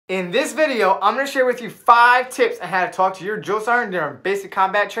In this video, I'm going to share with you 5 tips on how to talk to your drill sergeant during basic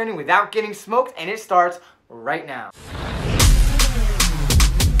combat training without getting smoked, and it starts right now.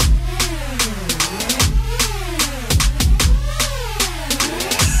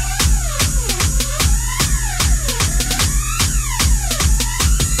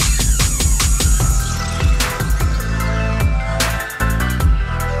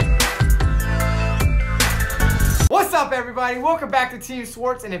 What's up, everybody? Welcome back to Team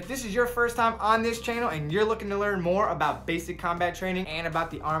Swartz, and if this is your first time on this channel and you're looking to learn more about basic combat training and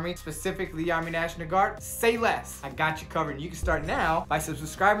about the Army, specifically the Army National Guard, say less. I got you covered, and you can start now by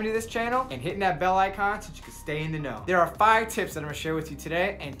subscribing to this channel and hitting that bell icon so you can stay in the know. There are 5 tips that I'm going to share with you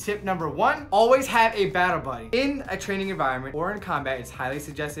today, and tip number 1, always have a battle buddy. In a training environment or in combat, it's highly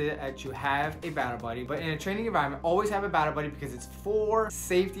suggested that you have a battle buddy, but in a training environment, always have a battle buddy because it's for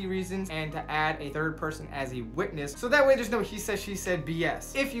safety reasons and to add a third person as a witness, so that way there's no he said, she said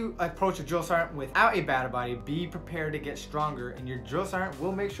BS. If you approach a drill sergeant without a battle buddy, be prepared to get stronger, and your drill sergeant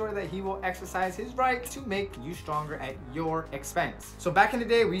will make sure that he will exercise his right to make you stronger at your expense. So back in the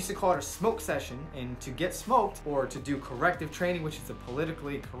day, we used to call it a smoke session, and to get smoked or to do corrective training, which is a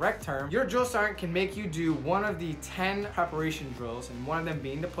politically correct term, your drill sergeant can make you do one of the 10 preparation drills, and one of them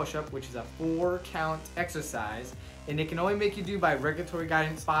being the push-up, which is a 4-count exercise, and they can only make you do, by regulatory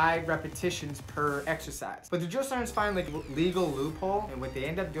guidance, 5 repetitions per exercise. But the drill sergeants find like a legal loophole, and what they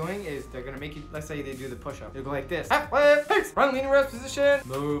end up doing is they're gonna make you, let's say they do the push-up, they'll go like this: halfway, pace, run, lean, rest position,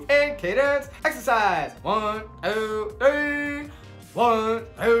 move, and cadence, exercise, 1, 2, 3. 1,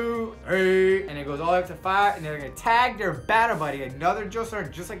 2, 3, and it goes all the way up to 5, and they're gonna tag their battle buddy, another drill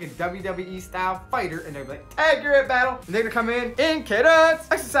sergeant, just like a WWE style fighter, and they're like, tag, you're at battle, and they're gonna come in cadence,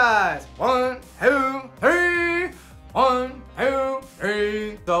 exercise, 1, 2, 3, 1, 2,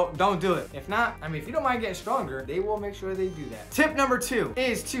 3. So don't do it. If not, I mean, if you don't mind getting stronger, they will make sure they do that. Tip number 2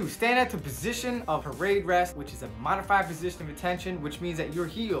 is to stand at the position of parade rest, which is a modified position of attention, which means that your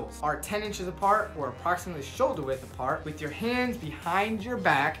heels are 10 inches apart or approximately shoulder width apart, with your hands behind your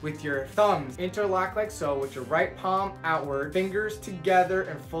back, with your thumbs interlocked like so, with your right palm outward, fingers together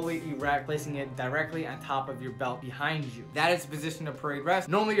and fully erect, placing it directly on top of your belt behind you. That is the position of parade rest.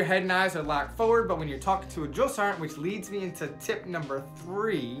 Normally your head and eyes are locked forward, but when you're talking to a drill sergeant, which leads me into tip number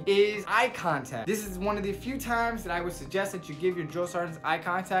 3, is eye contact. This is one of the few times that I would suggest that you give your drill sergeants eye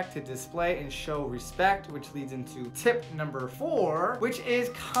contact to display and show respect, which leads into tip number 4, which is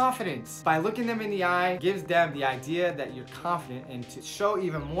confidence. By looking them in the eye gives them the idea that you're confident, and to show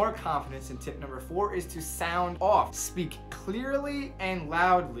even more confidence in tip number 4 is to sound off. Speak clearly and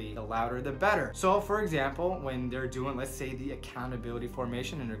loudly. The louder the better. So for example, when they're doing, let's say, the accountability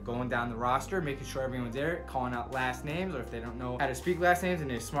formation, and they're going down the roster, making sure everyone's there, calling out last names, or if they don't know how to speak last names and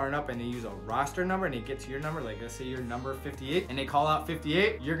they smarten up and they use a roster number and they get to your number, like let's say you're number 58 and they call out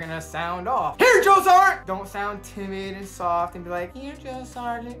 58, you're gonna sound off, "Here, drill sergeant!" Don't sound timid and soft and be like, "Here, drill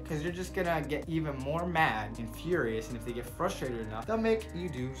sergeant," because you're just gonna get even more mad and furious, and if they get frustrated enough, they'll make you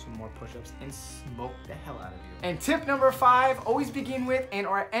do some more push-ups and smoke the hell out of you. And tip number 5, always begin with and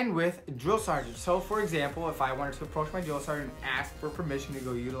or end with drill sergeant. So for example, if I wanted to approach my drill sergeant and ask for permission to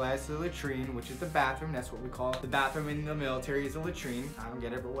go utilize the latrine, which is the bathroom, that's what we call the bathroom in the military, is a latrine. I don't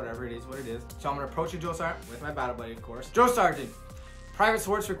get it, but whatever, it is what it is. So I'm gonna approach a drill sergeant with my battle buddy, of course. Drill sergeant, Private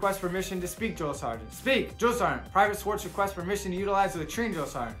Swartz requests permission to speak, drill sergeant. Speak, drill sergeant. Private Swartz requests permission to utilize the latrine, drill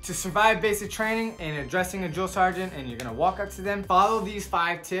sergeant. To survive basic training and addressing a drill sergeant, and you're gonna walk up to them, follow these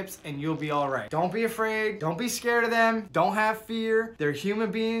 5 tips and you'll be all right. Don't be afraid. Don't be scared of them. Don't have fear. They're human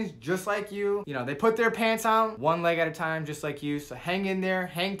beings just like you. You know, they put their pants on one leg at a time just like you. So hang in there,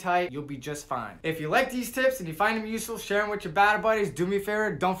 hang tight. You'll be just fine. If you like these tips and you find them useful, share them with your battle buddies. Do me a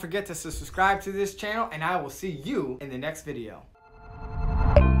favor. Don't forget to subscribe to this channel, and I will see you in the next video.